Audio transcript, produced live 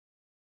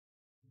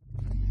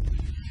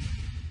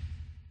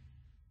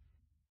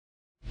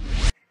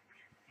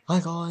Hi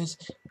guys,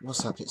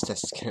 what's up? It's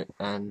Jessica,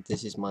 and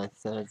this is my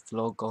third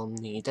vlog on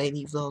the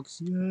daily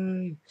vlogs.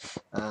 Yay!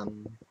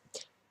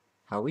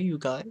 How are you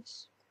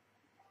guys?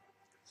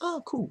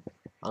 Oh, cool.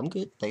 I'm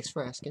good. Thanks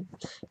for asking.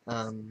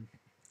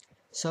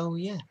 So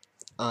yeah,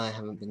 I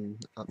haven't been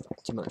up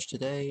too much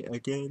today.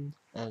 Again,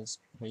 as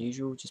per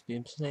usual, just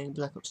been playing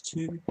Black Ops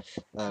 2.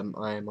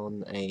 I am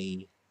on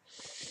a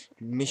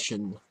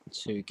mission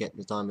to get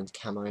the diamond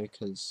camo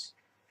because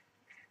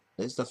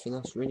there's nothing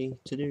else really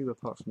to do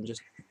apart from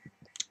just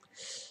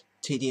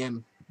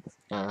TDM.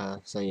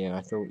 So yeah,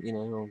 I thought,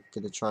 I'm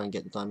gonna try and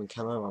get the diamond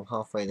camo. I'm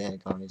halfway there,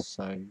 guys,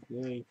 so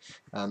yay.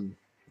 I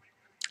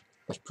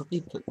should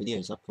probably put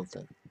videos up of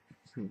them.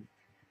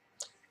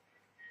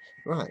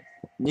 Right,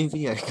 new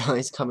video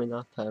guys coming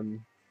up,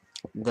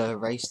 the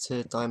race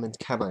to diamond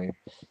camo.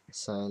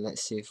 So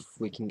let's see if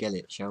we can get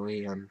it, shall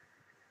we?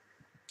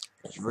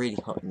 It's really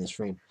hot in this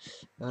room.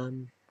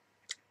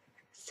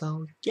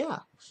 So yeah,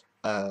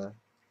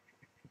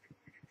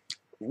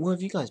 what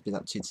have you guys been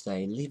up to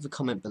today? Leave a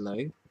comment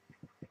below.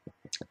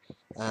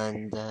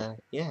 And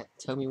yeah,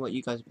 tell me what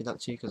you guys have been up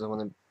to, because I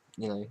want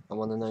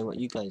to know what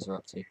you guys are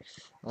up to.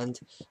 And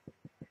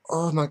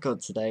oh my god,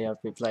 today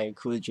I've been playing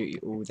Call of Duty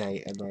all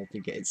day, and I've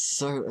been getting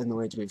so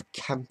annoyed with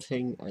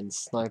camping and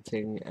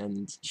sniping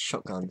and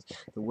shotguns.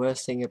 The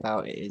worst thing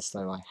about it is,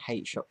 though, I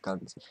hate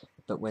shotguns,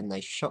 but when they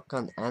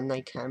shotgun and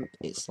they camp,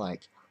 it's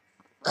like,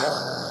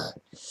 I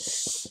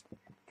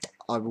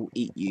will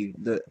eat you.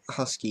 The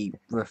Husky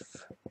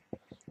roof,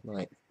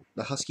 like,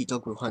 the Husky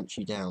dog will hunt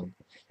you down.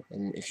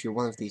 And if you're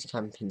one of these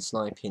camping,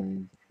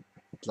 sniping,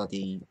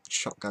 bloody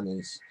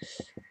shotgunners,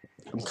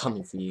 I'm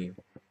coming for you.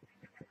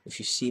 If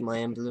you see my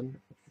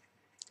emblem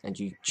and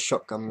you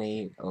shotgun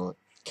me or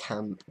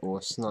camp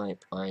or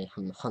snipe, I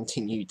am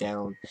hunting you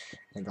down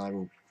and I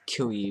will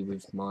kill you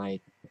with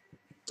my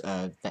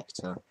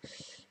Vector.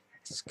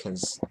 Just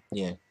because,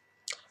 yeah,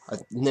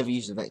 I've never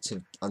used a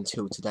Vector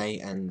until today,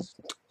 and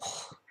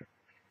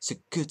it's a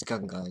good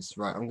gun, guys.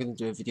 Right, I'm going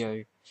to do a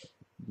video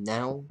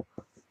now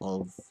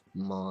of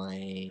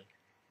my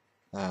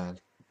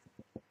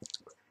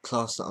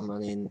class that I'm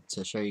running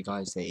to show you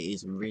guys that it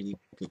is a really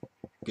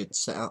good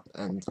setup,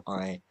 and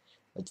I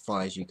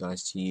advise you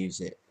guys to use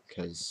it,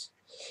 because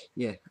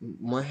yeah,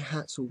 my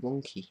hat's all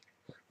wonky.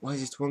 Why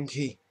is it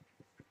wonky?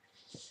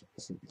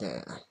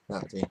 There,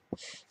 that'll do.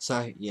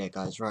 So yeah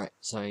guys, right,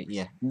 so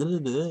yeah,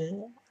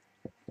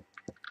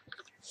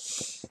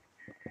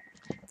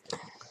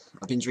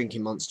 I've been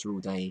drinking Monster all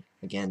day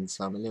again,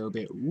 so I'm a little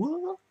bit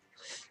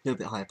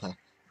hyper.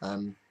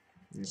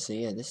 So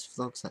yeah, this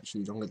vlog's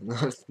actually longer than I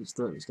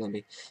thought it was going to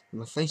be. And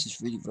my face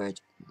is really red.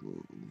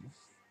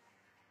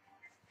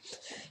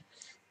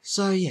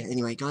 So yeah,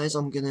 anyway guys,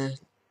 I'm gonna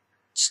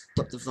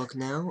stop the vlog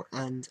now,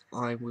 and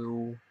I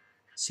will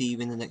see you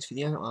in the next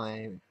video.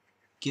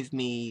 Give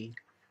me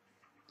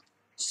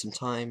some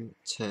time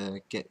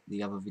to get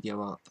the other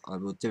video up. I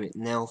will do it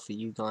now for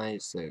you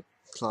guys, the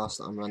class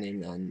that I'm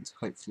running, and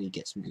hopefully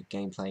get some good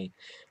gameplay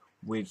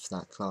with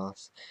that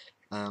class.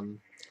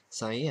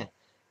 So yeah,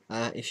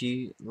 if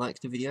you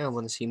liked the video and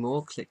want to see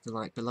more, click the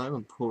like below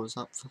and pause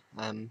up.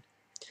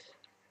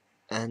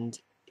 And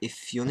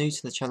if you're new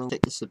to the channel,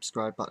 click the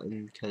subscribe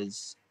button,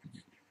 because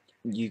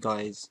you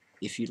guys,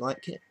 if you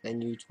like it,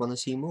 then you'd want to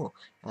see more,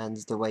 and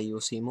the way you'll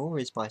see more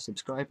is by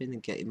subscribing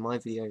and getting my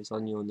videos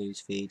on your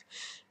newsfeed.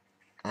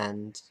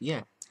 And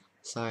yeah,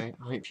 so I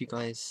hope you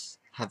guys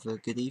have a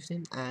good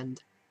evening, and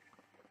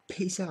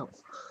peace out.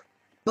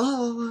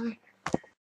 Bye.